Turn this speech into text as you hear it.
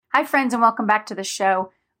Hi, friends, and welcome back to the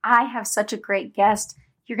show. I have such a great guest.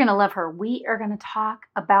 You're going to love her. We are going to talk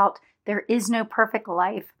about there is no perfect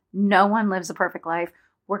life. No one lives a perfect life.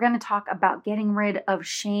 We're going to talk about getting rid of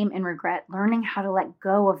shame and regret, learning how to let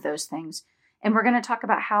go of those things. And we're going to talk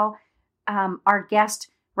about how our guest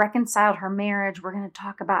reconciled her marriage. We're going to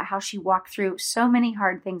talk about how she walked through so many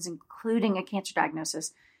hard things, including a cancer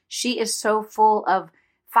diagnosis. She is so full of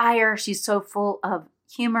fire. She's so full of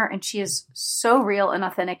humor, and she is so real and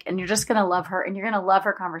authentic, and you're just going to love her, and you're going to love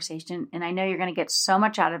her conversation, and I know you're going to get so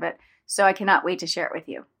much out of it, so I cannot wait to share it with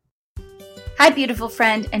you. Hi, beautiful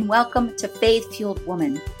friend, and welcome to Faith-Fueled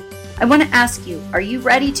Woman. I want to ask you, are you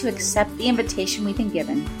ready to accept the invitation we've been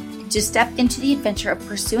given to step into the adventure of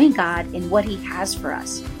pursuing God in what He has for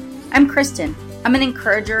us? I'm Kristen. I'm an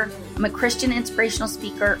encourager. I'm a Christian inspirational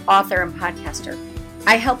speaker, author, and podcaster.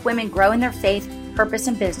 I help women grow in their faith, purpose,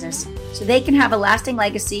 and business so they can have a lasting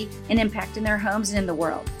legacy and impact in their homes and in the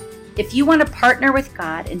world. If you want to partner with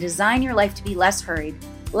God and design your life to be less hurried,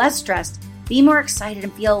 less stressed, be more excited,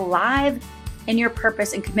 and feel alive in your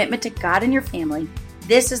purpose and commitment to God and your family,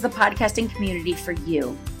 this is the podcasting community for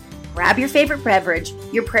you. Grab your favorite beverage,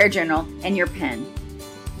 your prayer journal, and your pen.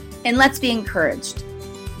 And let's be encouraged.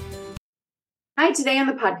 Hi, today on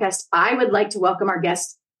the podcast, I would like to welcome our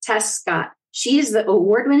guest, Tess Scott. She is the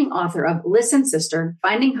award-winning author of Listen, Sister,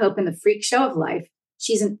 Finding Hope in the Freak Show of Life.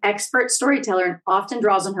 She's an expert storyteller and often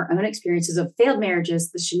draws on her own experiences of failed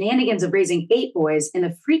marriages, the shenanigans of raising 8 boys, and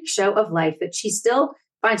the freak show of life that she still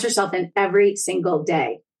finds herself in every single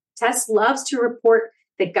day. Tess loves to report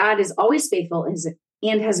that God is always faithful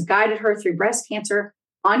and has guided her through breast cancer,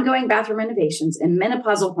 ongoing bathroom renovations, and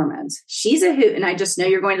menopausal hormones. She's a hoot, and I just know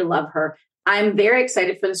you're going to love her. I'm very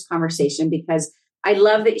excited for this conversation because I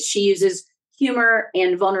love that she uses humor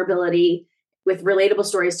and vulnerability with relatable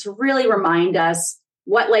stories to really remind us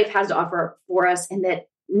what life has to offer for us, and that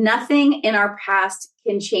nothing in our past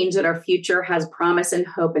can change that our future has promise and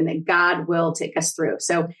hope, and that God will take us through.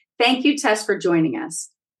 So thank you, Tess, for joining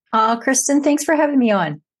us. Kristen, thanks for having me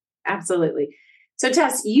on. Absolutely. So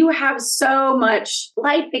Tess, you have so much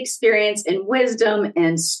life experience and wisdom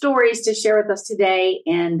and stories to share with us today,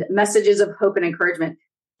 and messages of hope and encouragement.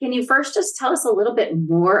 Can you first just tell us a little bit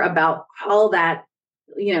more about all that,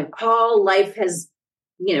 all life has,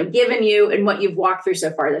 given you and what you've walked through so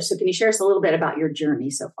far? So can you share us a little bit about your journey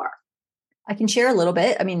so far? I can share a little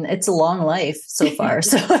bit. I mean, it's a long life so far,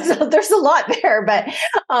 so there's a lot there, but,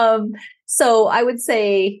 so I would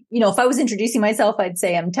say, if I was introducing myself, I'd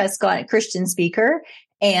say I'm Tess Scott, Christian speaker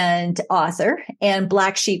and author, and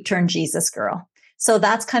Black Sheep turned Jesus girl. So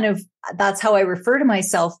that's how I refer to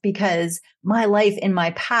myself, because my life in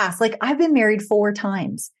my past, like I've been married 4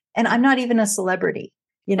 times and I'm not even a celebrity,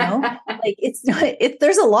 like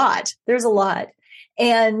there's a lot.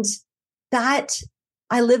 And that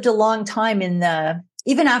I lived a long time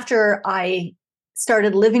even after I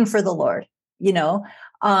started living for the Lord,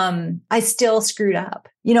 I still screwed up.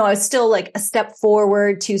 I was still like a step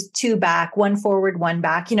forward, two back, 1 forward, 1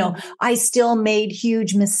 back. I still made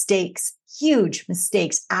huge mistakes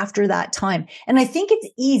after that time. And I think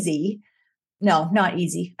it's easy. No, not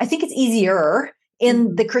easy. I think it's easier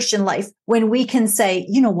in the Christian life when we can say,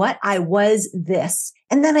 you know what? I was this.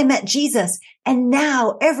 And then I met Jesus, and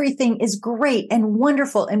now everything is great and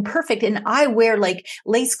wonderful and perfect. And I wear like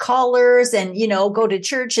lace collars and, go to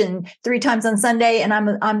church and 3 times on Sunday, and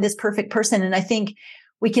I'm this perfect person. And I think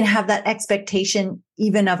we can have that expectation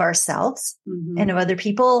even of ourselves and of other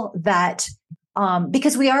people that,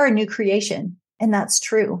 because we are a new creation, and that's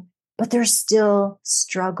true, but there's still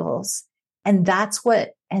struggles. And that's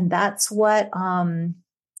what,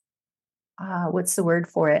 what's the word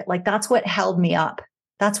for it? Like, that's what held me up.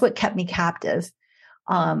 That's what kept me captive,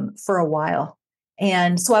 for a while.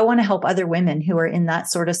 And so I want to help other women who are in that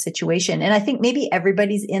sort of situation. And I think maybe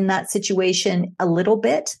everybody's in that situation a little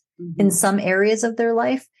bit in some areas of their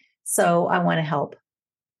life. So I want to help.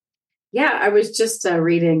 Yeah, I was just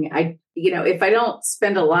reading, if I don't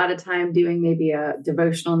spend a lot of time doing maybe a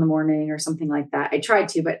devotional in the morning or something like that, I try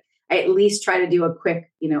to, but I at least try to do a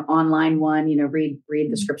quick, online one, read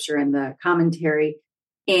the scripture and the commentary.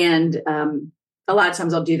 And a lot of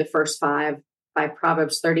times I'll do the first 5 by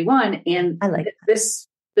Proverbs 31. And I like this,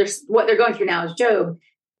 there's what they're going through now is Job.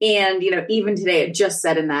 And, even today it just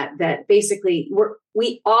said in that basically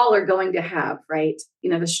we all are going to have, right,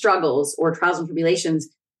 the struggles or trials and tribulations.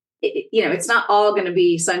 It's not all going to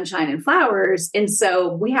be sunshine and flowers. And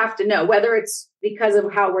so we have to know whether it's because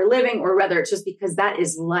of how we're living or whether it's just because that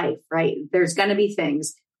is life, right? There's going to be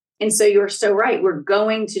things. And so you're so right. We're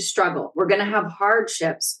going to struggle. We're going to have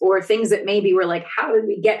hardships or things that maybe we're like, how did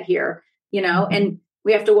we get here? And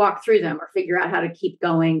we have to walk through them or figure out how to keep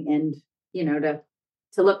going and,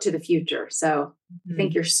 to look to the future. So I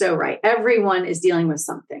think you're so right. Everyone is dealing with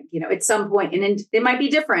something, at some point, and it might be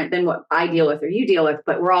different than what I deal with or you deal with,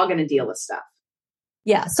 but we're all going to deal with stuff.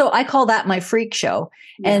 Yeah. So I call that my freak show.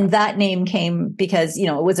 Yeah. And that name came because,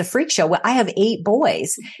 it was a freak show. Well, I have 8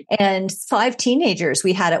 boys and 5 teenagers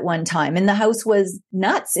we had at one time. And the house was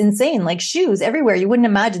nuts, insane, like shoes everywhere. You wouldn't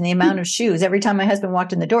imagine the amount of shoes. Every time my husband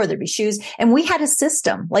walked in the door, there'd be shoes. And we had a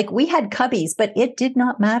system, like we had cubbies, but it did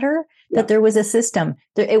not matter that there was a system.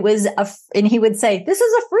 It was and he would say, this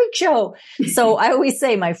is a freak show. So I always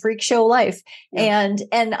say my freak show life. Yeah.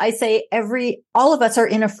 And I say all of us are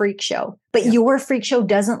in a freak show, but your freak show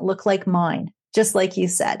doesn't look like mine, just like you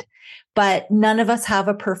said, but none of us have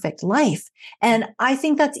a perfect life. And I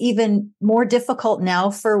think that's even more difficult now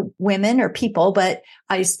for women or people, but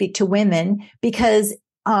I speak to women because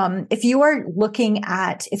if you are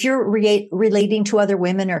if you're relating to other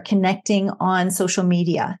women or connecting on social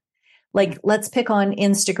media, like let's pick on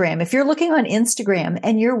Instagram. If you're looking on Instagram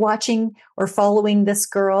and you're watching or following this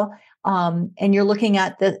girl, and you're looking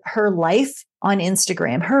at her life on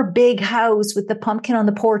Instagram, her big house with the pumpkin on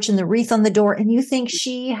the porch and the wreath on the door, and you think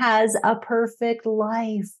she has a perfect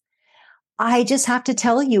life. I just have to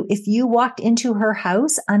tell you, if you walked into her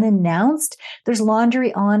house unannounced, there's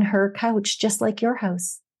laundry on her couch, just like your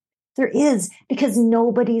house. There is, because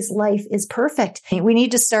nobody's life is perfect. We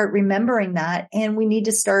need to start remembering that, and we need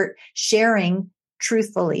to start sharing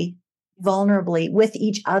truthfully, vulnerably with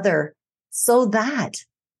each other so that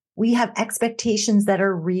we have expectations that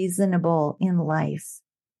are reasonable in life.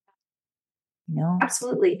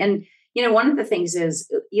 Absolutely. And, one of the things is,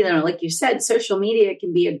 like you said, social media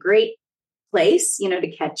can be a great place,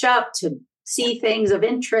 to catch up, to see things of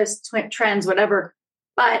interest, trends, whatever,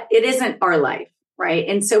 but it isn't our life. Right.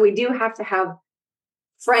 And so we do have to have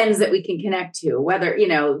friends that we can connect to, whether,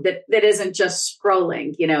 that isn't just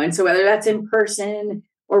scrolling, and so whether that's in person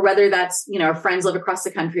or whether that's, our friends live across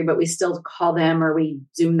the country, but we still call them or we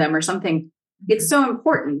Zoom them or something. It's so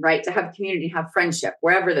important, right, to have community, have friendship,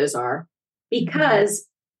 wherever those are, because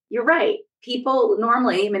you're right. People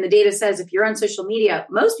normally, the data says if you're on social media,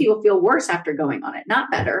 most people feel worse after going on it,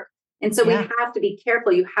 not better. And so we have to be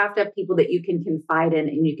careful. You have to have people that you can confide in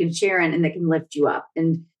and you can share in and that can lift you up.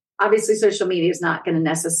 And obviously social media is not going to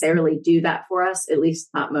necessarily do that for us, at least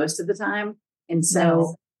not most of the time. And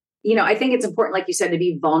so, I think it's important, like you said, to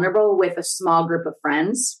be vulnerable with a small group of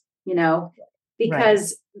friends,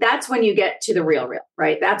 because that's when you get to the real,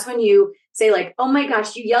 right? That's when you say like, oh my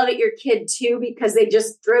gosh, you yelled at your kid too, because they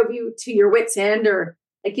just drove you to your wit's end. Or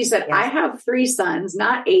like you said, I have 3 sons,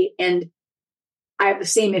 not 8. And I have the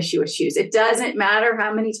same issue with shoes. It doesn't matter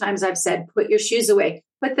how many times I've said, put your shoes away,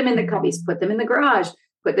 put them in the cubbies, put them in the garage,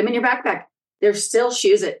 put them in your backpack. There's still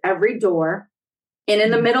shoes at every door and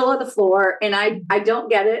in the middle of the floor. And I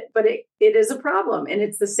don't get it, but it is a problem. And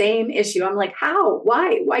it's the same issue. I'm like, how?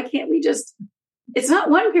 Why can't we it's not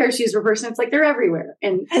one pair of shoes per person. It's like they're everywhere.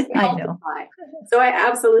 And I know. So I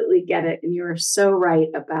absolutely get it. And you're so right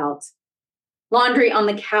about laundry on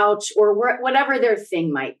the couch or whatever their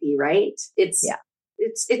thing might be, right?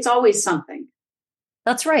 It's always something.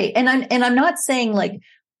 That's right. And I'm not saying like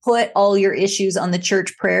put all your issues on the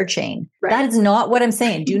church prayer chain. Right. That is not what I'm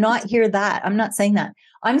saying. Do not hear that. I'm not saying that.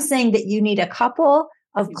 I'm saying that you need a couple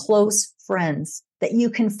of close friends that you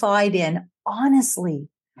confide in honestly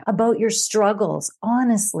about your struggles,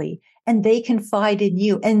 honestly, and they confide in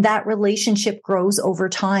you. And that relationship grows over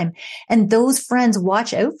time. And those friends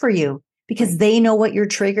watch out for you because they know what your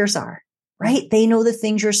triggers are. Right? They know the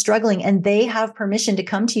things you're struggling and they have permission to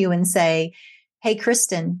come to you and say, hey,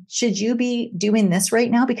 Kristen, should you be doing this right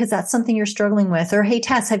now? Because that's something you're struggling with. Or, hey,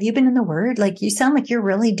 Tess, have you been in the Word? Like, you sound like you're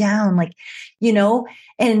really down,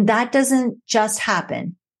 and that doesn't just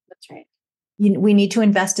happen. That's right. We need to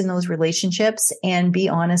invest in those relationships and be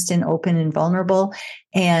honest and open and vulnerable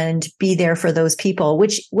and be there for those people,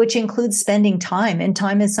 which includes spending time. And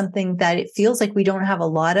time is something that it feels like we don't have a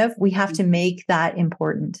lot of. We have to make that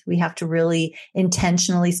important. We have to really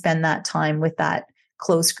intentionally spend that time with that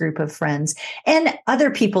close group of friends and other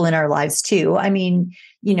people in our lives too.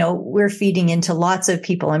 We're feeding into lots of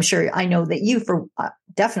people. I'm sure I know that you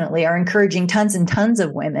definitely are encouraging tons and tons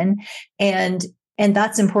of women and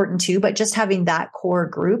that's important too. But just having that core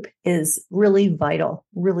group is really vital,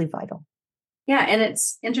 really vital. Yeah. And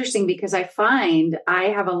it's interesting because I find I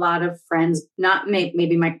have a lot of friends, not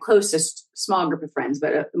maybe my closest small group of friends,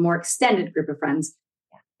 but a more extended group of friends.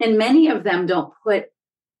 And many of them don't put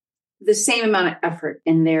the same amount of effort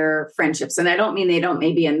in their friendships. And I don't mean they don't,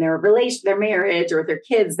 maybe in their their marriage or with their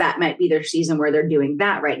kids, that might be their season where they're doing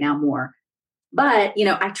that right now more. But,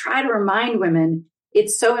 I try to remind women,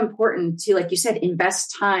 it's so important to, like you said,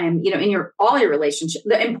 invest time, in all your relationships,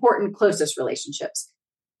 the important closest relationships.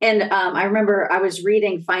 And I remember I was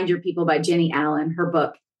reading Find Your People by Jenny Allen, her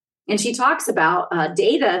book, and she talks about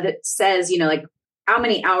data that says, like how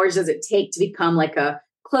many hours does it take to become like a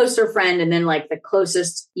closer friend and then like the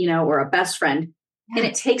closest, or a best friend. Yeah.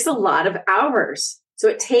 And it takes a lot of hours. So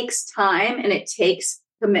it takes time and it takes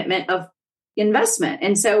commitment of investment.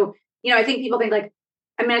 And so, I think people think like,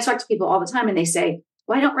 I talk to people all the time and they say,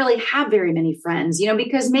 well, I don't really have very many friends,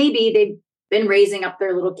 because maybe they've been raising up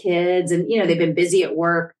their little kids and, they've been busy at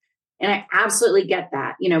work. And I absolutely get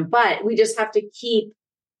that, but we just have to keep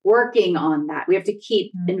working on that. We have to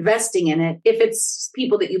keep investing in it. If it's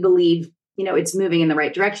people that you believe, it's moving in the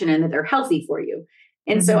right direction and that they're healthy for you.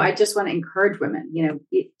 And so I just want to encourage women,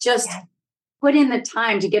 just put in the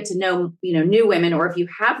time to get to know, new women, or if you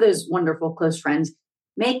have those wonderful close friends,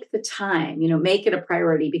 make the time, make it a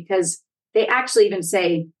priority, because they actually even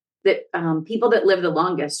say that people that live the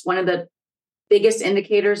longest, one of the biggest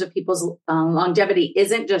indicators of people's longevity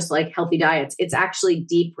isn't just like healthy diets. It's actually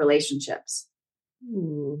deep relationships.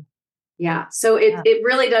 Ooh. Yeah. So it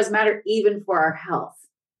really does matter even for our health.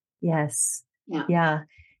 Yes. Yeah.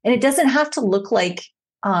 And it doesn't have to look like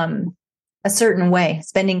a certain way,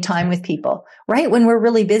 spending time with people, right? When we're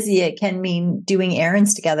really busy, it can mean doing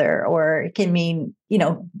errands together, or it can mean,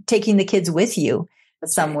 taking the kids with you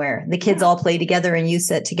somewhere. The kids all play together and you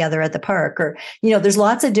sit together at the park, or, there's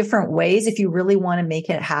lots of different ways. If you really want to make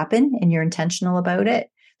it happen and you're intentional about it,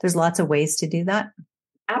 there's lots of ways to do that.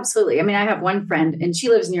 Absolutely. I have one friend and she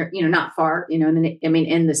lives near, not far, in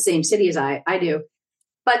the same city as I do,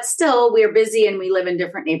 but still we're busy and we live in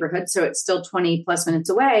different neighborhoods. So it's still 20 plus minutes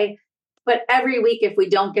away. But every week, if we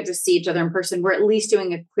don't get to see each other in person, we're at least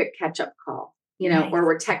doing a quick catch-up call, nice. Or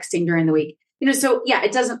we're texting during the week. So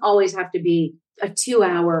it doesn't always have to be a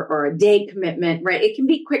 2-hour or a day commitment, right? It can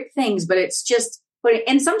be quick things, but it's just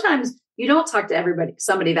and sometimes you don't talk to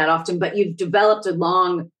somebody that often, but you've developed a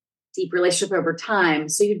long, deep relationship over time.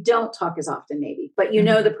 So you don't talk as often maybe, but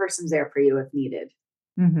the person's there for you if needed.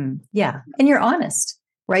 Mm-hmm. Yeah. And you're honest,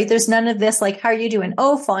 right? There's none of this like, how are you doing?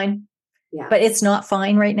 Oh, fine. Yeah. But it's not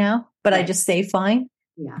fine right now, but right. I just say fine.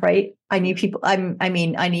 Yeah. Right. I need people. I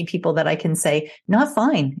need people that I can say, not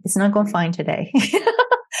fine. It's not going fine today.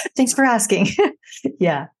 Thanks for asking.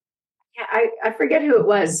 Yeah. Yeah. I forget who it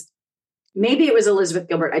was. Maybe it was Elizabeth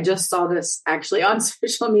Gilbert. I just saw this actually on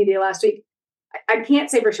social media last week. I can't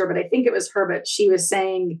say for sure, but I think it was her, but she was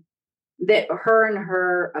saying that her and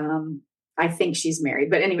her, I think she's married,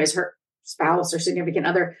 but anyways, her spouse or significant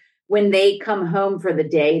other, when they come home for the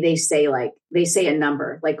day, they say a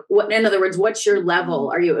number, like what, in other words, what's your level?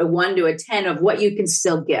 Are you a 1 to a 10 of what you can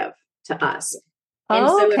still give to us? And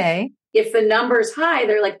so okay. If the number's high,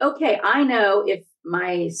 they're like, okay, I know if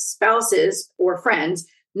my spouses or friends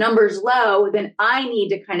number's low, then I need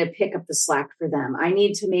to kind of pick up the slack for them. I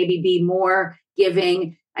need to maybe be more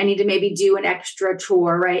giving. I need to maybe do an extra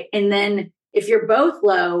chore, right? And then if you're both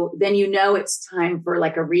low, then it's time for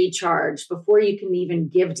like a recharge before you can even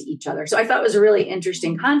give to each other. So I thought it was a really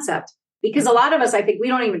interesting concept, because a lot of us, I think we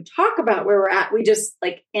don't even talk about where we're at. We just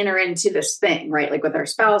like enter into this thing, right? Like with our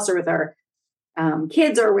spouse or with our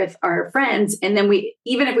kids or with our friends. And then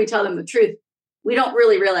even if we tell them the truth, we don't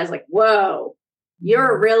really realize like, whoa,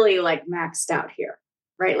 you're really like maxed out here,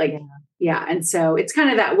 right? Like, yeah. And so it's kind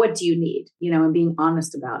of that, what do you need, and being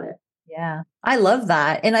honest about it. Yeah, I love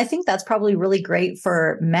that. And I think that's probably really great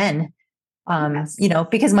for men, yes.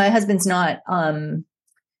 Because my husband's not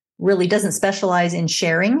really doesn't specialize in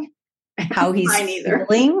sharing how he's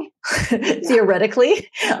feeling. Theoretically,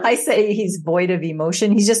 I say he's void of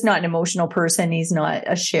emotion. He's just not an emotional person. He's not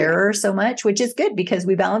a sharer so much, which is good because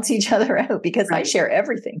we balance each other out, because I share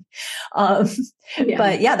everything. But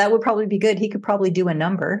that would probably be good. He could probably do a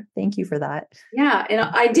number. Thank you for that. Yeah. And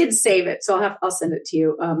I did save it. So I'll send it to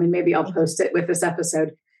you. And maybe I'll post it with this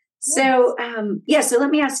episode. So, so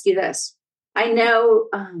let me ask you this. I know,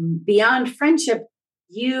 beyond friendship,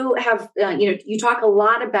 you have, you talk a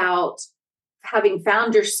lot about having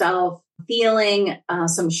found yourself feeling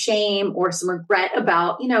some shame or some regret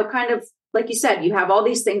about, kind of like you said, you have all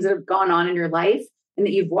these things that have gone on in your life and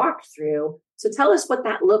that you've walked through. So tell us what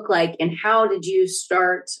that looked like and how did you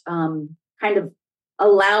start kind of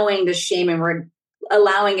allowing the shame and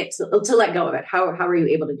allowing it to let go of it? How were you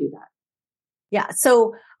able to do that? Yeah.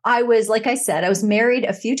 So I was, like I said, I was married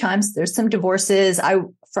a few times. There's some divorces. I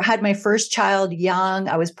had my first child young.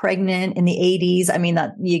 I was pregnant in the 80s.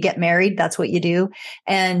 That you get married, that's what you do.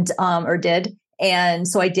 And, or did. And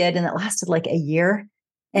so I did, and it lasted like a year.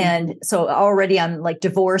 And so already I'm like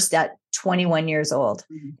divorced at 21 years old.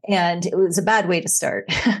 And it was a bad way to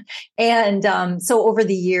start. And so over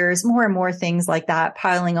the years, more and more things like that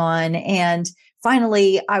piling on. And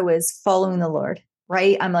finally, I was following the Lord,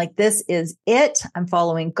 right? I'm like, this is it. I'm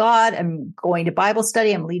following God. I'm going to Bible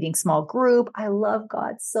study. I'm leading small group. I love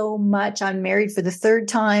God so much. I'm married for the third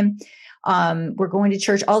time. We're going to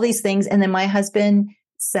church, all these things. And then my husband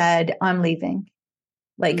said, I'm leaving.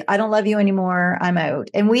 Like, I don't love you anymore. I'm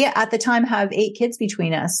out. And we at the time have 8 kids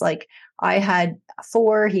between us. Like I had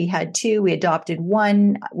 4, he had 2, we adopted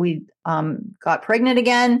 1, we got pregnant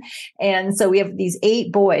again. And so we have these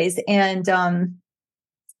 8 boys. And I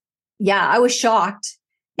was shocked.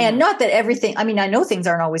 And not that everything, I mean, I know things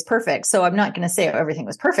aren't always perfect. So I'm not going to say everything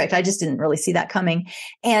was perfect. I just didn't really see that coming.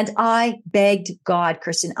 And I begged God,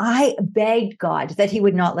 Kristen, I begged God that he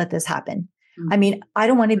would not let this happen. I mean, I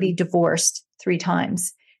don't want to be divorced 3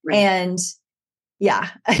 times. Right. And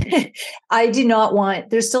I do not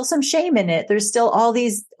want, there's still some shame in it. There's still all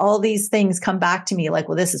these things come back to me like,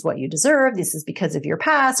 well, this is what you deserve. This is because of your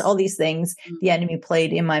past, all these things the enemy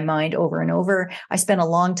played in my mind over and over. I spent a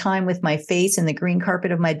long time with my face in the green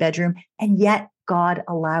carpet of my bedroom, and yet God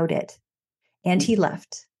allowed it, and he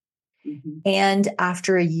left. And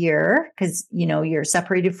after a year, because, you're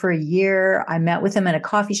separated for a year, I met with him in a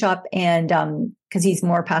coffee shop, and because he's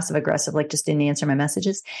more passive aggressive, like just didn't answer my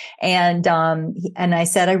messages. And I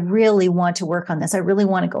said, I really want to work on this. I really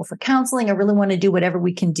want to go for counseling. I really want to do whatever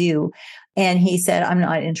we can do. And he said, I'm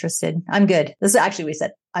not interested. I'm good. This is actually, we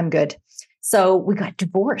said, I'm good. So we got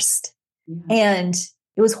divorced, and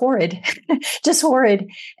it was horrid, just horrid.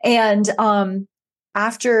 And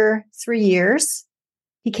after 3 years,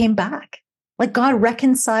 he came back. Like God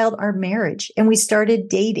reconciled our marriage, and we started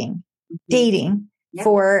dating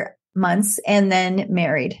for months and then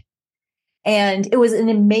married. And it was an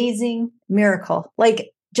amazing miracle,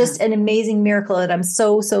 like just an amazing miracle that I'm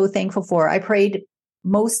so, so thankful for. I prayed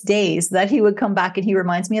most days that he would come back, and he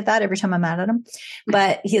reminds me of that every time I'm mad at him.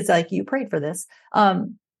 But he's like, you prayed for this.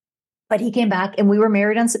 But he came back, and we were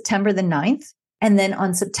married on September the 9th. And then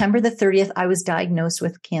on September the 30th, I was diagnosed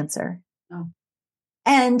with cancer. Oh.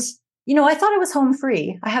 And, I thought I was home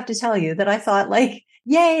free. I have to tell you that I thought like,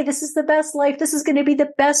 yay, this is the best life. This is going to be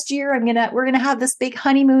the best year. We're going to have this big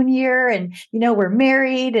honeymoon year, and, we're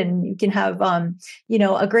married, and you can have,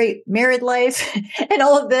 a great married life and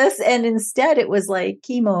all of this. And instead it was like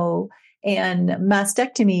chemo and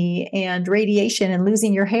mastectomy and radiation and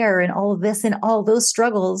losing your hair and all of this and all those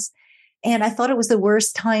struggles. And I thought it was the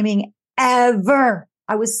worst timing ever.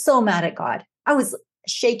 I was so mad at God. I was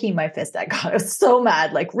shaking my fist at God. I was so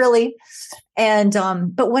mad, like really. And,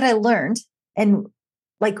 but what I learned, and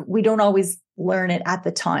like, we don't always learn it at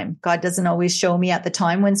the time. God doesn't always show me at the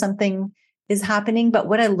time when something is happening. But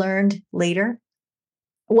what I learned later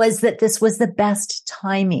was that this was the best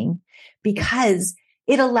timing, because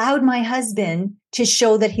it allowed my husband to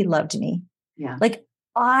show that he loved me. Yeah. Like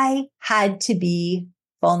I had to be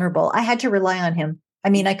vulnerable. I had to rely on him. I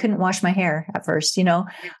mean, I couldn't wash my hair at first,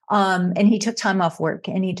 and he took time off work,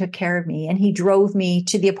 and he took care of me, and he drove me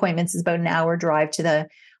to the appointments. It's about an hour drive to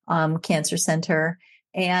the cancer center.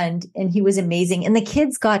 And he was amazing. And the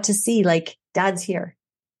kids got to see like, Dad's here.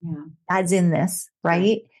 Yeah. Dad's in this.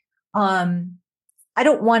 Right. I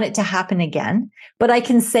don't want it to happen again, but I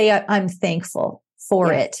can say I'm thankful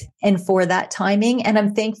for it and for that timing. And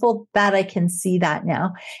I'm thankful that I can see that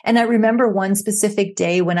now. And I remember one specific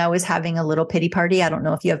day when I was having a little pity party. I don't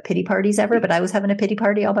know if you have pity parties ever, but I was having a pity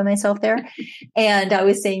party all by myself there. And I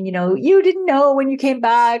was saying, you didn't know when you came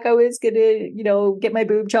back, I was going to, get my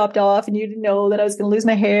boob chopped off, and you didn't know that I was going to lose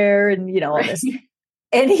my hair and, all this.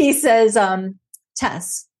 And he says,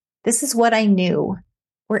 Tess, this is what I knew.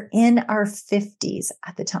 We're in our 50s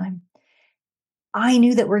at the time. I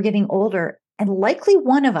knew that we're getting older. And likely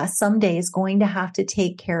one of us someday is going to have to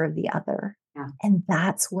take care of the other. Yeah. And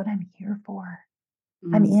that's what I'm here for.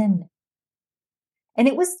 I'm in. And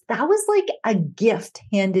that was like a gift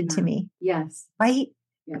handed to me. Yes. Right?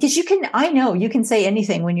 Because I know you can say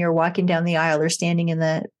anything when you're walking down the aisle or standing in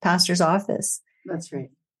the pastor's office. That's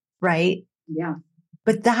right. Right? Yeah.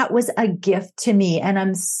 But that was a gift to me. And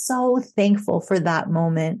I'm so thankful for that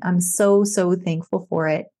moment. I'm so, so thankful for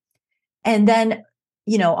it. And then,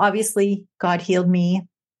 obviously God healed me.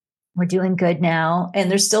 We're doing good now.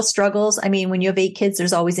 And there's still struggles. I mean, when you have 8 kids,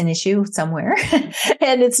 there's always an issue somewhere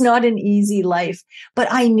and it's not an easy life, but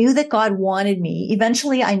I knew that God wanted me.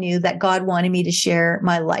 Eventually I knew that God wanted me to share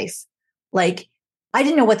my life. Like, I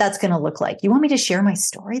didn't know what that's going to look like. You want me to share my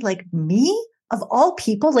story? Like me? Of all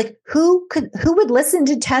people, like who would listen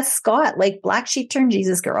to Tess Scott, like black sheep turned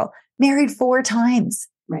Jesus girl, married 4 times,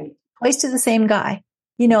 right? Twice to the same guy,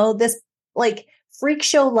 this like freak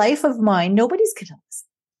show life of mine, nobody's going to listen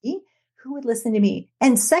to me. Who would listen to me?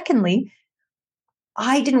 And secondly,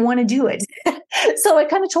 I didn't want to do it. So I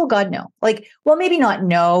kind of told God no. Like, well, maybe not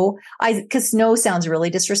no. Because no sounds really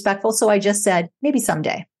disrespectful. So I just said, maybe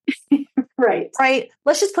someday. Right.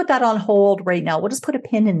 Let's just put that on hold right now. We'll just put a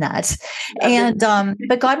pin in that. And,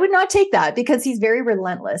 but God would not take that because he's very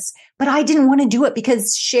relentless. But I didn't want to do it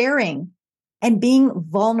because sharing and being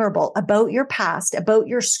vulnerable about your past, about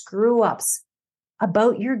your screw ups,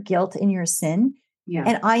 about your guilt and your sin. Yeah.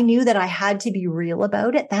 And I knew that I had to be real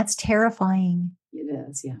about it. That's terrifying. It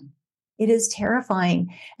is. Yeah. It is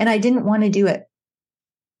terrifying. And I didn't want to do it.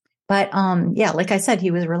 But, yeah, like I said,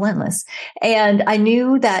 he was relentless, and I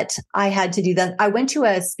knew that I had to do that. I went to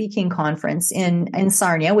a speaking conference in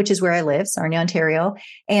Sarnia, which is where I live, Sarnia, Ontario.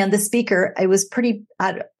 And the speaker, it was a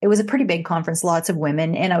pretty big conference, lots of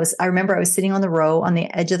women. And I remember I was sitting on the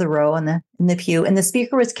edge of the row in the pew, and the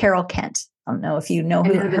speaker was Carol Kent. I don't know if you know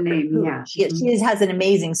her name. Yeah. She has an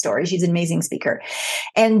amazing story. She's an amazing speaker.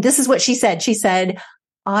 And this is what she said. She said,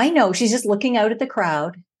 I know, she's just looking out at the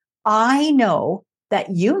crowd. I know that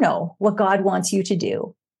you know what God wants you to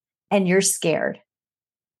do and you're scared.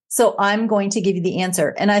 So I'm going to give you the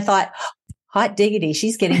answer. And I thought, hot diggity,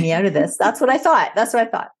 she's getting me out of this. That's what I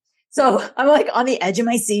thought. So I'm like on the edge of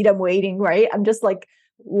my seat. I'm waiting, right? I'm just like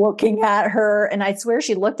looking at her. And I swear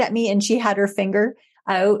she looked at me and she had her finger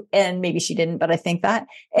out, and maybe she didn't, but I think that.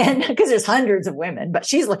 And because there's hundreds of women, but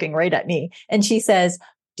she's looking right at me. And she says,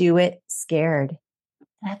 do it scared.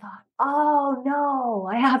 And I thought, oh no,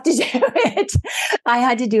 I have to do it. I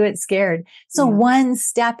had to do it scared. So one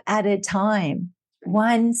step at a time,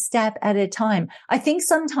 I think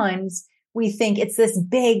sometimes we think it's this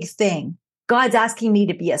big thing. God's asking me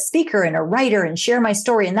to be a speaker and a writer and share my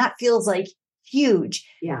story. And that feels like huge.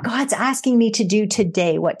 Yeah. God's asking me to do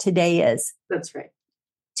today what today is. That's right.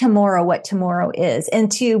 Tomorrow what tomorrow is.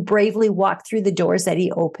 And to bravely walk through the doors that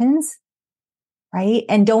he opens. Right.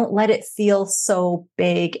 And don't let it feel so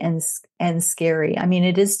big and scary. I mean,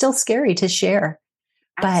 it is still scary to share,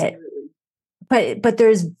 but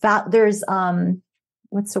there's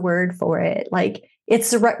what's the word for it? Like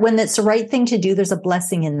when it's the right thing to do, there's a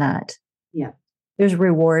blessing in that. Yeah. There's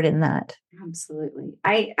reward in that. Absolutely.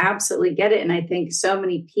 I absolutely get it. And I think so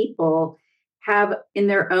many people have in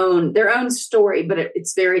their own story, but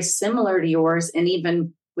it's very similar to yours. And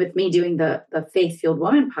even with me doing the Faith Fueled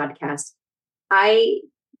Woman podcast, I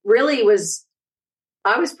was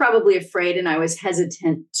probably afraid and I was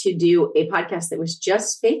hesitant to do a podcast that was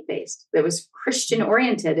just faith-based, that was Christian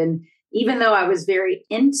oriented. And even though I was very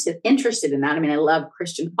interested in that, I mean, I love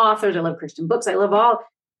Christian authors, I love Christian books, I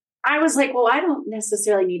was like, well, I don't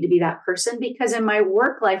necessarily need to be that person, because in my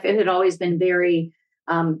work life, it had always been very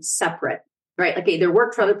separate, right? Like I either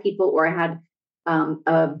worked for other people or I had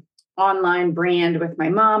a online brand with my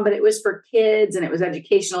mom, but it was for kids and it was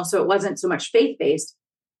educational. So it wasn't so much faith-based.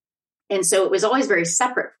 And so it was always very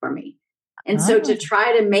separate for me. And so to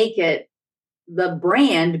try to make it the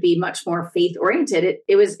brand be much more faith-oriented,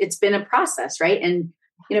 it's been a process, right? And,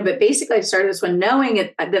 but basically I started this one knowing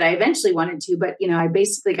that I eventually wanted to, but, I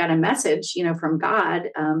basically got a message, from God,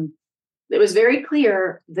 that was very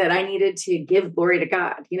clear that I needed to give glory to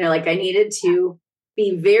God, like I needed to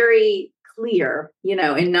be very clear,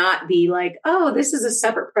 and not be like, oh, this is a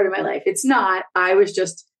separate part of my life. It's not. I was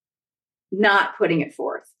just not putting it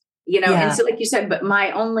forth, And so, like you said, but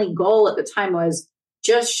my only goal at the time was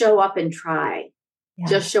just show up and try. Yeah.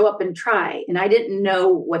 Just show up and try. And I didn't know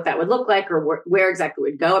what that would look like or where exactly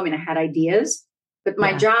it would go. I mean, I had ideas, but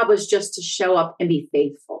my job was just to show up and be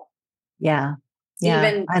faithful. Yeah.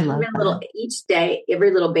 Yeah. Even each day,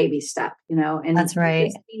 every little baby step, and that's right.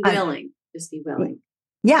 Just be willing. Just be willing.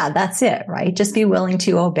 Yeah, that's it, right? Just be willing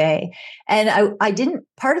to obey. And I didn't,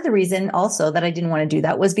 part of the reason also that I didn't want to do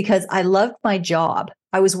that was because I loved my job.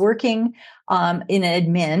 I was working in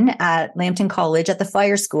admin at Lambton College at the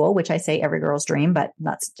fire school, which I say every girl's dream, but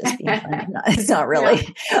that's just being funny. It's not really.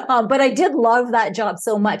 Yeah. But I did love that job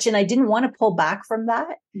so much. And I didn't want to pull back from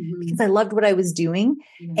that because I loved what I was doing.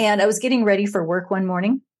 Mm-hmm. And I was getting ready for work one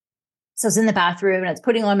morning. So I was in the bathroom and I was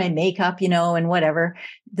putting on my makeup, and whatever.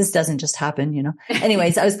 This doesn't just happen,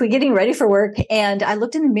 Anyways, I was getting ready for work and I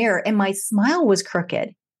looked in the mirror and my smile was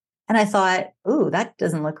crooked. And I thought, ooh, that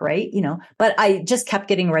doesn't look right, but I just kept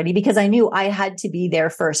getting ready because I knew I had to be there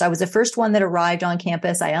first. I was the first one that arrived on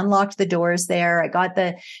campus. I unlocked the doors there. I got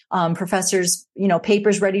the professors,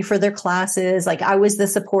 papers ready for their classes. Like I was the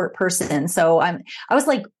support person. So I was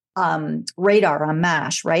like, radar on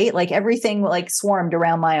MASH, right? Like everything like swarmed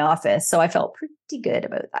around my office. So I felt pretty good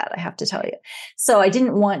about that, I have to tell you. So I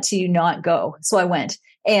didn't want to not go. So I went.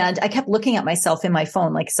 And I kept looking at myself in my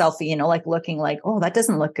phone, like selfie, like looking like, oh, that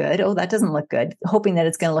doesn't look good. Oh, that doesn't look good. Hoping that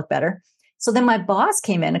it's going to look better. So then my boss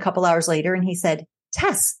came in a couple hours later and he said,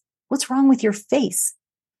 Tess, what's wrong with your face?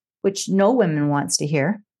 Which no woman wants to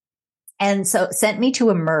hear. And so sent me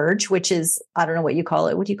to Emerge, which is, I don't know what you call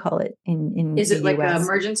it. What do you call it in Is it the like US? an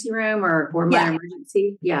emergency room or minor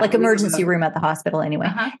emergency? Yeah. Like emergency room at the hospital anyway.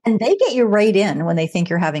 And they get you right in when they think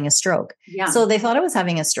you're having a stroke. Yeah. So they thought I was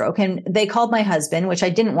having a stroke and they called my husband, which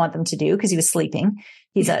I didn't want them to do because he was sleeping.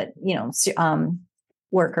 He's a,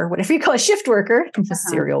 worker, whatever you call a shift worker. He's a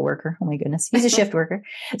serial worker. Oh my goodness. He's a shift worker.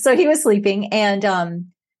 So he was sleeping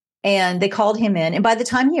and they called him in. And by the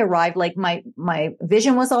time he arrived, like my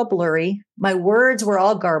vision was all blurry. My words were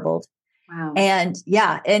all garbled. Wow. And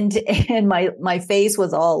and my face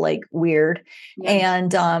was all like weird. Yeah.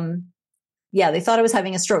 And they thought I was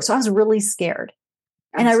having a stroke. So I was really scared.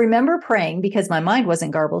 And I remember praying because my mind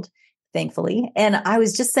wasn't garbled, thankfully. And I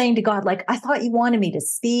was just saying to God, like, I thought you wanted me to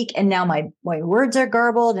speak and now my words are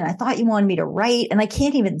garbled and I thought you wanted me to write and I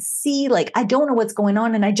can't even see, like, I don't know what's going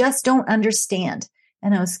on and I just don't understand.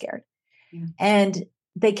 And I was scared. Yeah. And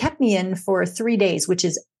they kept me in for 3 days, which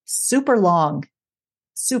is super long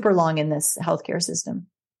in this healthcare system,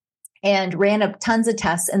 and ran up tons of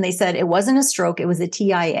tests. And they said it wasn't a stroke. It was a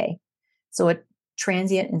TIA. So a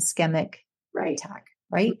transient ischemic attack.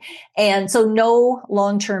 Right. And so no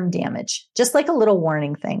long-term damage, just like a little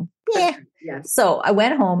warning thing. Yeah. Yes. So I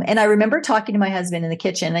went home and I remember talking to my husband in the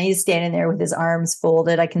kitchen. And he's standing there with his arms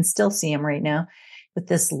folded. I can still see him right now with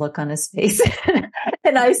this look on his face.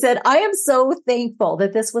 And I said, I am so thankful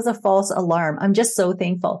that this was a false alarm. I'm just so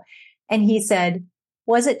thankful. And he said,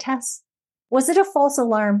 was it, Tess? Was it a false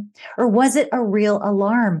alarm or was it a real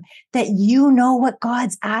alarm that you know what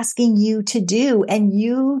God's asking you to do and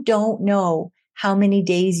you don't know how many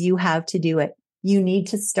days you have to do it? You need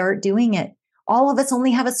to start doing it. All of us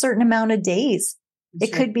only have a certain amount of days.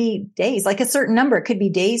 It could be days, like a certain number. It could be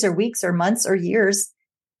days or weeks or months or years.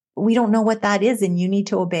 We don't know what that is. And you need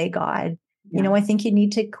to obey God. Yeah. I think you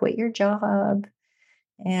need to quit your job.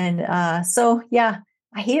 And I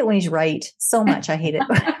hate it when he's right so much. I hate it.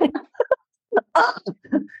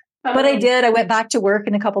 But I did. I went back to work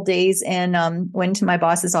in a couple of days and went to my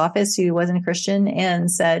boss's office, who wasn't a Christian,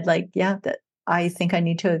 and said, that I think I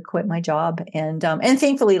need to quit my job. And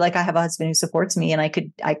thankfully, like, I have a husband who supports me, and I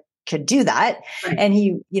could do that. Right. And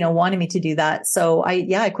he, wanted me to do that. So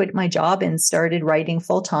I quit my job and started writing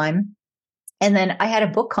full time. And then I had a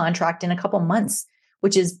book contract in a couple months,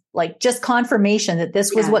 which is like just confirmation that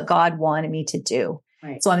this was what God wanted me to do.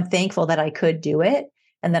 Right. So I'm thankful that I could do it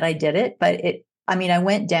and that I did it. But I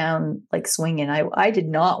went down like swinging. I did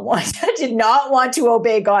not want to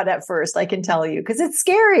obey God at first. I can tell you, because it's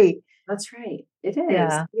scary. That's right. It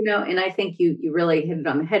is, and I think you really hit it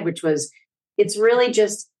on the head, which was, it's really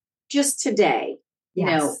just today,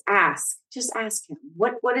 just ask him,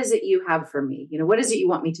 what is it you have for me? What is it you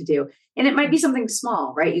want me to do? And it might be something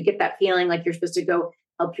small, right? You get that feeling like you're supposed to go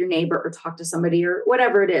help your neighbor or talk to somebody or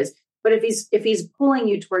whatever it is. But if he's pulling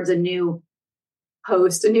you towards a new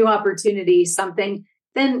post, a new opportunity, something,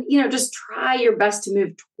 then, just try your best to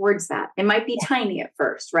move towards that. It might be tiny at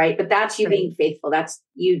first, right? But that's you being faithful. That's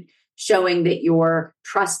you showing that you're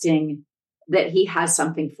trusting that he has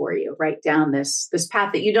something for you right down this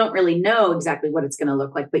path that you don't really know exactly what it's going to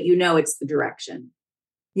look like, but it's the direction.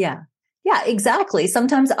 Yeah. Yeah, exactly.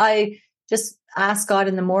 Sometimes I just ask God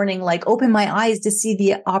in the morning, like, open my eyes to see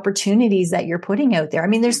the opportunities that you're putting out there. I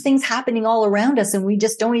mean, there's things happening all around us and we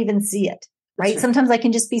just don't even see it. Right. Sometimes I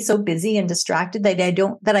can just be so busy and distracted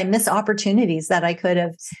that I miss opportunities that I could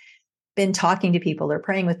have been talking to people or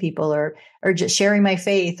praying with people or just sharing my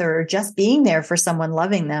faith or just being there for someone,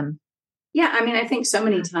 loving them. Yeah. I think so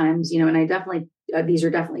many times, and I definitely, these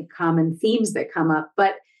are definitely common themes that come up,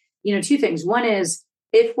 but, two things. One is,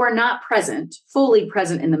 if we're not fully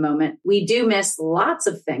present in the moment, we do miss lots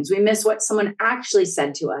of things. We miss what someone actually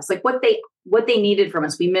said to us, like what they needed from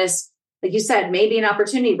us. We miss, like you said, maybe an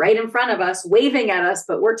opportunity right in front of us, waving at us,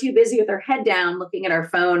 but we're too busy with our head down, looking at our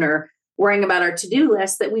phone or worrying about our to-do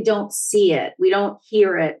list that we don't see it. We don't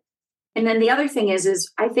hear it. And then the other thing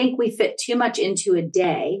is I think we fit too much into a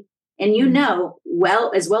day. And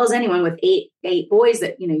as well as anyone with eight boys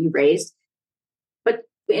that, you raised.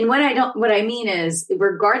 And what I mean is,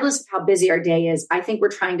 regardless of how busy our day is, I think we're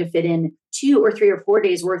trying to fit in 2 or 3 or 4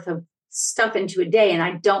 days worth of stuff into a day. And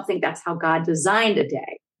I don't think that's how God designed a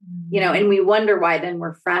day, and we wonder why then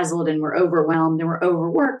we're frazzled and we're overwhelmed and we're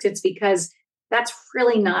overworked. It's because that's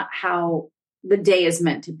really not how the day is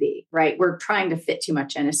meant to be, right? We're trying to fit too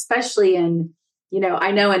much in, especially in,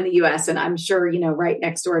 I know in the US, and I'm sure, right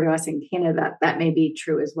next door to us in Canada, that may be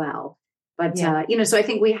true as well. But, so I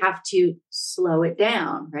think we have to slow it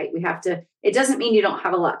down, right? It doesn't mean you don't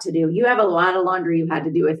have a lot to do. You have a lot of laundry you had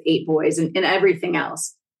to do with 8 boys and everything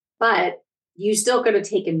else, but you still got to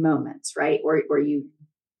take in moments, right?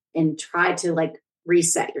 And try to like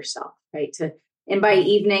reset yourself, right? And by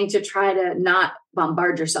evening to try to not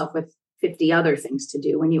bombard yourself with 50 other things to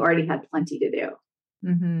do when you already had plenty to do.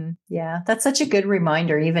 Mm-hmm. Yeah. That's such a good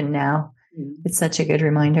reminder. Even now, it's such a good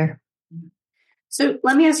reminder. So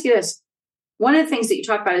let me ask you this. One of the things that you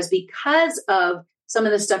talk about is because of some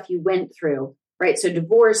of the stuff you went through, right? So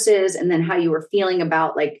divorces, and then how you were feeling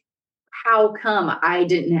about like, how come I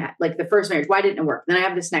didn't have like the first marriage? Why didn't it work? Then I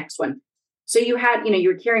have this next one. So you had, you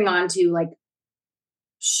were carrying on to like,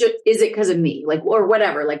 is it because of me? Like, or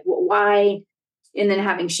whatever, like why? And then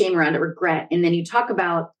having shame around it, regret. And then you talk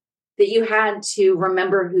about that you had to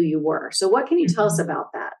remember who you were. So what can you tell us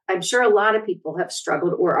about that? I'm sure a lot of people have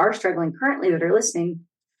struggled or are struggling currently that are listening,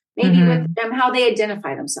 maybe with them, how they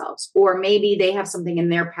identify themselves, or maybe they have something in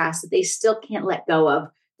their past that they still can't let go of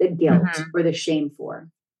the guilt or the shame for.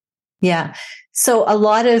 Yeah. So a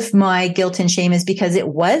lot of my guilt and shame is because it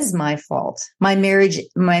was my fault. My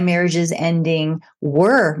marriages ending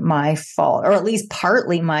were my fault, or at least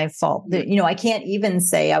partly my fault. I can't even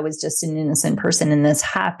say I was just an innocent person and this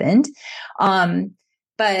happened.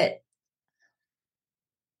 But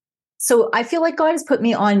so I feel like God has put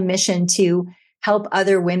me on mission to help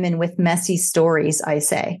other women with messy stories, I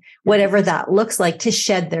say, whatever that looks like, to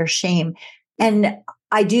shed their shame. And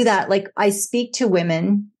I do that. Like I speak to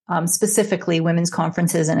women, specifically women's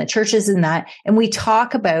conferences and at churches and that, and we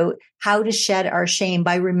talk about how to shed our shame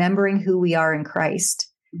by remembering who we are in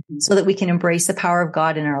Christ so that we can embrace the power of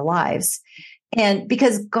God in our lives. And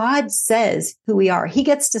because God says who we are, he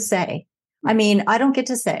gets to say, I mean, I don't get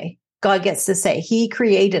to say, God gets to say, he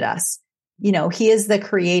created us. He is the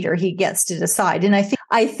creator. He gets to decide. And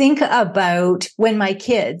I think about when my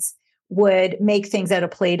kids would make things out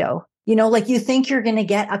of Play-Doh. Like you think you're going to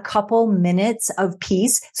get a couple minutes of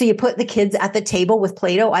peace. So you put the kids at the table with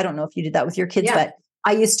Play-Doh. I don't know if you did that with your kids, but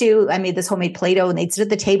I made this homemade Play-Doh and they'd sit at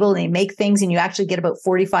the table and they make things and you actually get about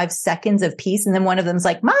 45 seconds of peace. And then one of them's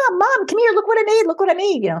like, Mom, come here. Look what I made. Look what I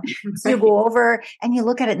made. So you go over and you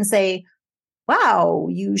look at it and say, wow,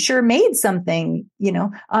 you sure made something,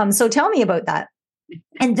 so tell me about that.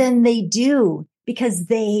 And then they do, because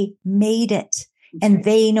they made it. And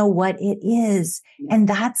they know what it is. And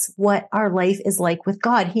that's what our life is like with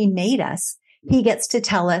God. He made us. He gets to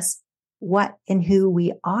tell us what and who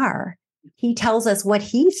we are. He tells us what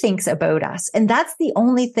he thinks about us. And that's the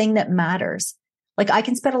only thing that matters. Like I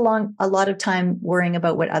can spend a lot of time worrying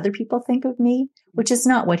about what other people think of me, which is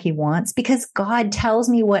not what he wants, because God tells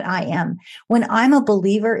me what I am. When I'm a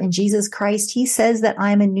believer in Jesus Christ, he says that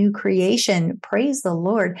I'm a new creation. Praise the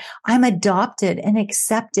Lord. I'm adopted and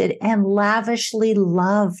accepted and lavishly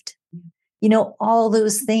loved, all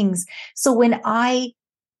those things. So when I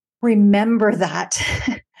remember that,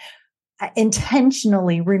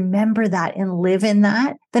 intentionally remember that and live in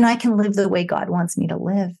that, then I can live the way God wants me to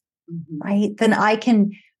live. Right? Then I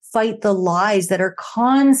can fight the lies that are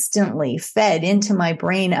constantly fed into my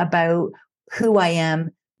brain about who I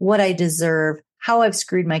am, what I deserve, how I've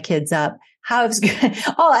screwed my kids up, I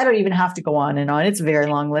don't even have to go on and on. It's a very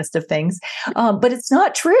long list of things. But it's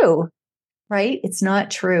not true, right? It's not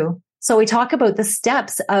true. So we talk about the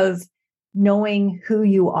steps of knowing who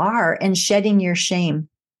you are and shedding your shame.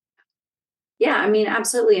 Yeah, I mean,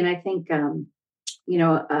 absolutely. And I think,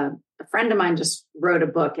 a friend of mine just wrote a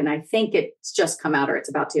book, and I think it's just come out or it's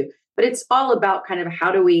about to, but it's all about kind of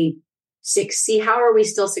how do we succeed? How are we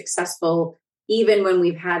still successful even when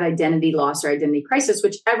we've had identity loss or identity crisis,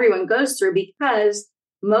 which everyone goes through, because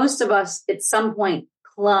most of us at some point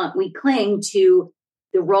we cling to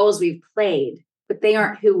the roles we've played, but they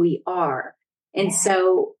aren't who we are. And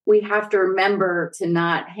so we have to remember to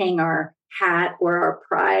not hang our hat or our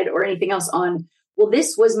pride or anything else on, well,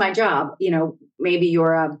 this was my job. Maybe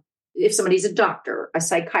if somebody's a doctor, a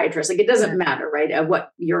psychiatrist, like it doesn't matter, right?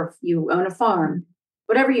 You own a farm,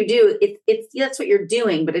 whatever you do, that's what you're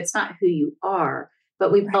doing, but it's not who you are.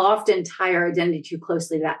 But we often tie our identity too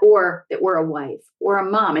closely to that, or that we're a wife or a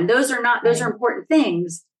mom. And those are important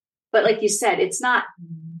things. But like you said, it's not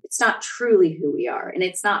truly who we are. And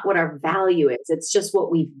it's not what our value is. It's just what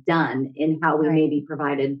we've done in how we maybe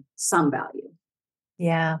provided some value.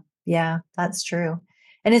 Yeah. Yeah, that's true.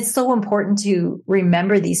 And it's so important to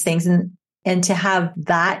remember these things and to have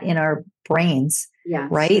that in our brains. Yeah.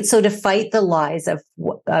 Right. So to fight the lies of,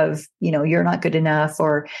 you're not good enough,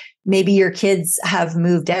 or maybe your kids have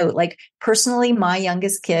moved out. Like personally, my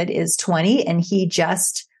youngest kid is 20 and he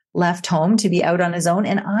just left home to be out on his own.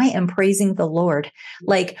 And I am praising the Lord.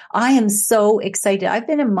 Like, I am so excited. I've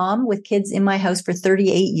been a mom with kids in my house for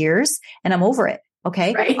 38 years and I'm over it.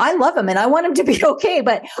 Okay. Right. I love them and I want them to be okay.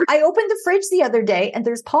 But I opened the fridge the other day and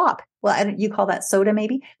there's pop. Well, you call that soda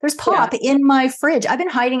maybe? There's pop in my fridge. I've been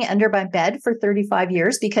hiding it under my bed for 35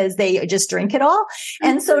 years because they just drink it all.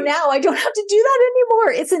 And so now I don't have to do that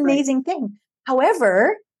anymore. It's an amazing thing.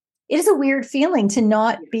 However, it is a weird feeling to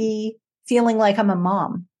not be feeling like I'm a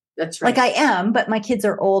mom. That's right. Like I am, but my kids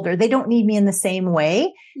are older. They don't need me in the same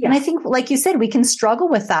way. Yeah. And I think, like you said, we can struggle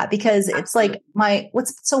with that because it's like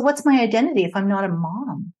what's my identity if I'm not a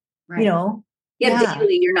mom? Right. You know? Yeah,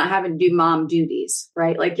 daily you're not having to do mom duties,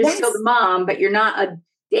 right? Like you're still the mom, but you're not a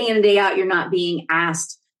day in and day out. You're not being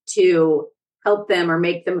asked to help them or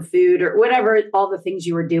make them food or whatever, all the things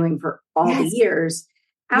you were doing for all the years.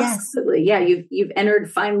 Absolutely. Yeah. You've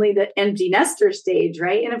entered finally the empty nester stage,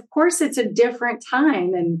 right? And of course it's a different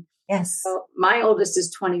time. And so my oldest is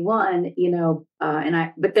 21,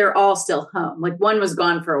 but they're all still home. Like one was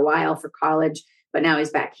gone for a while for college, but now he's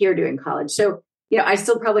back here doing college. So, I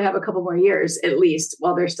still probably have a couple more years at least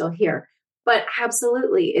while they're still here. But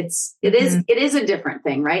absolutely, it is a different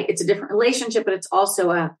thing, right? It's a different relationship, but it's also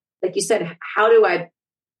like you said,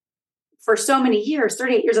 for so many years,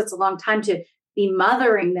 38 years, that's a long time to be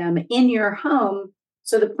mothering them in your home.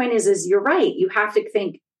 So the point is you're right. You have to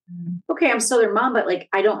think, okay, I'm still their mom, but like,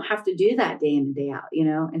 I don't have to do that day in and day out,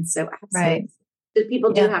 And so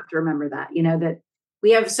people do have to remember that, that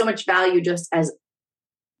we have so much value just as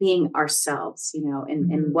being ourselves,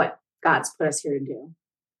 and what God's put us here to do.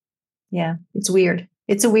 Yeah. It's weird.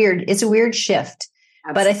 It's a weird shift.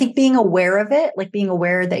 Absolutely. But I think being aware of it, like being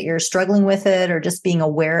aware that you're struggling with it or just being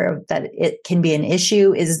aware of that it can be an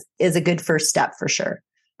issue is a good first step for sure.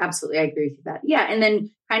 Absolutely. I agree with that. Yeah. And then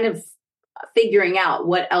kind of figuring out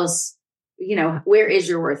what else, where is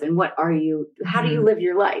your worth and what are you, how do you live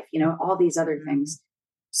your life? All these other things.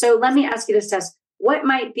 So let me ask you this, Tess, what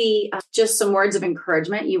might be just some words of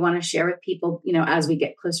encouragement you want to share with people, as we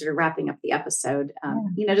get closer to wrapping up the episode,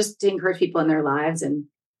 just to encourage people in their lives? And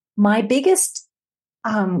my biggest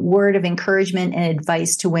word of encouragement and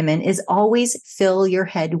advice to women is always fill your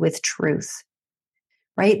head with truth,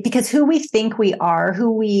 right? Because who we think we are,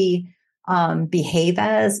 who we behave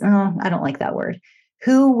as, I don't like that word.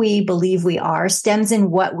 Who we believe we are stems in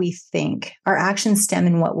what we think. Our actions stem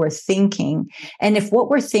in what we're thinking. And if what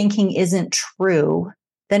we're thinking isn't true,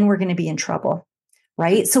 then we're going to be in trouble,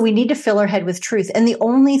 right? So we need to fill our head with truth. And the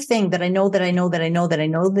only thing that I know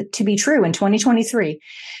that to be true in 2023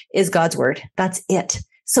 is God's word. That's it.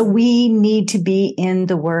 So we need to be in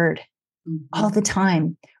the word all the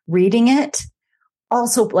time, reading it,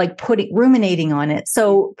 also like ruminating on it.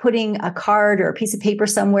 So putting a card or a piece of paper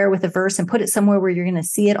somewhere with a verse and put it somewhere where you're going to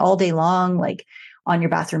see it all day long, like on your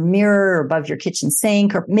bathroom mirror or above your kitchen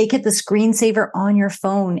sink, or make it the screensaver on your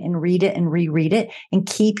phone and read it and reread it and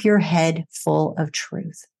keep your head full of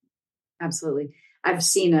truth. Absolutely. I've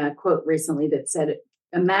seen a quote recently that said,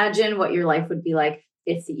 imagine what your life would be like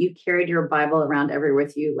if you carried your Bible around everywhere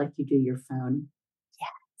with you like you do your phone.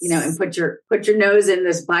 And put your nose in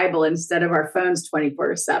this Bible instead of our phones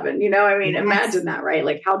 24/7. Imagine that, right?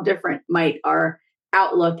 Like how different might our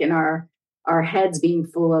outlook and our heads being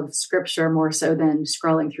full of scripture more so than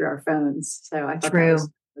scrolling through our phones. So I thought that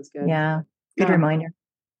was good. Yeah. Good reminder.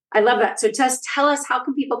 I love that. So Tess, tell us, how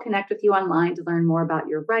can people connect with you online to learn more about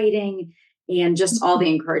your writing and just all the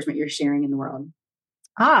encouragement you're sharing in the world?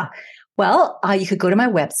 Well, you could go to my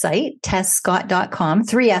website, tessscott.com,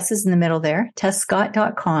 3 S's in the middle there,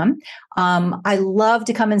 tessscott.com. I love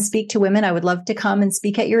to come and speak to women. I would love to come and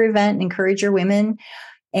speak at your event and encourage your women.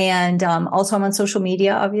 And also I'm on social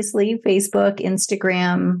media, obviously, Facebook,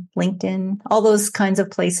 Instagram, LinkedIn, all those kinds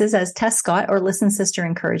of places as Tess Scott or Listen Sister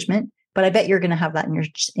Encouragement. But I bet you're going to have that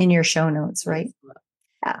in your show notes, right?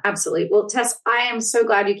 Yeah. Absolutely. Well, Tess, I am so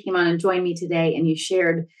glad you came on and joined me today and you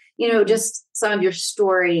shared just some of your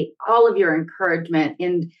story, all of your encouragement,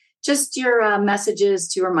 and just your messages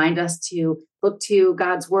to remind us to look to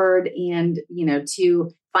God's word and,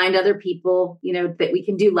 to find other people, that we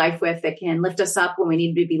can do life with, that can lift us up when we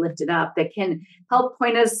need to be lifted up, that can help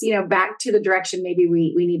point us, back to the direction maybe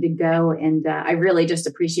we need to go. And I really just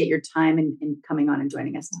appreciate your time and coming on and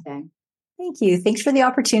joining us today. Thank you. Thanks for the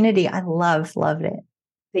opportunity. I loved it.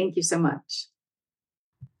 Thank you so much.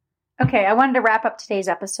 Okay, I wanted to wrap up today's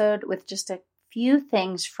episode with just a few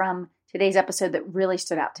things from today's episode that really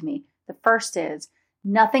stood out to me. The first is,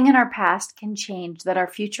 nothing in our past can change that our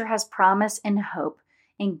future has promise and hope,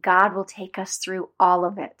 and God will take us through all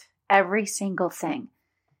of it, every single thing.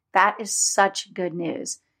 That is such good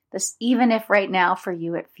news, This, even if right now for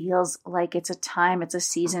you it feels like it's a time, it's a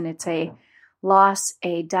season, it's a loss,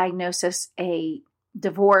 a diagnosis, a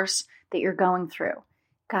divorce that you're going through,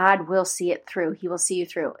 God will see it through. He will see you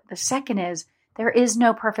through. The second is there is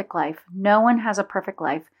no perfect life. No one has a perfect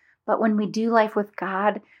life. But when we do life with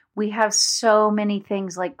God, we have so many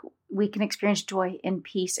things, like we can experience joy and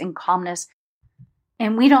peace and calmness.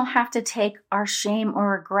 And we don't have to take our shame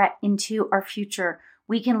or regret into our future.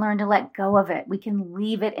 We can learn to let go of it. We can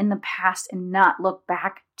leave it in the past and not look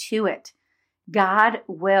back to it. God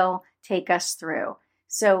will take us through.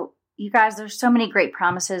 So you guys, there's so many great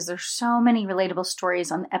promises. There's so many relatable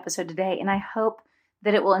stories on the episode today. And I hope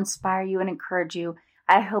that it will inspire you and encourage you.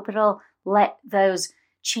 I hope it'll let those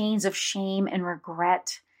chains of shame and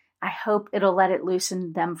regret, I hope it'll let it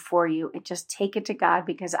loosen them for you. And just take it to God,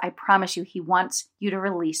 because I promise you, He wants you to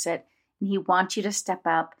release it. And He wants you to step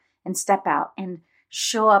up and step out and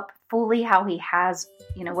show up fully how He has,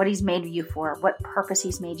 what He's made you for, what purpose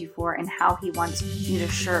He's made you for, and how He wants you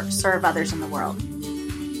to serve others in the world.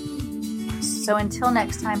 So until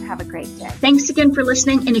next time, have a great day. Thanks again for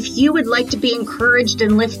listening. And if you would like to be encouraged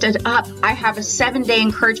and lifted up, I have a 7-day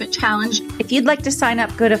encouragement challenge. If you'd like to sign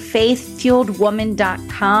up, go to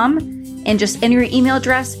faithfueledwoman.com and just enter your email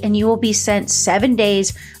address, and you will be sent 7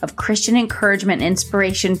 days of Christian encouragement and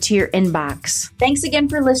inspiration to your inbox. Thanks again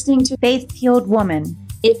for listening to Faith Fueled Woman.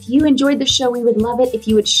 If you enjoyed the show, we would love it if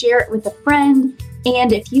you would share it with a friend.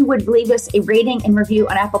 And if you would leave us a rating and review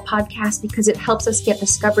on Apple Podcasts, because it helps us get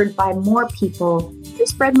discovered by more people to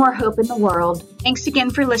spread more hope in the world. Thanks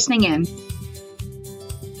again for listening in.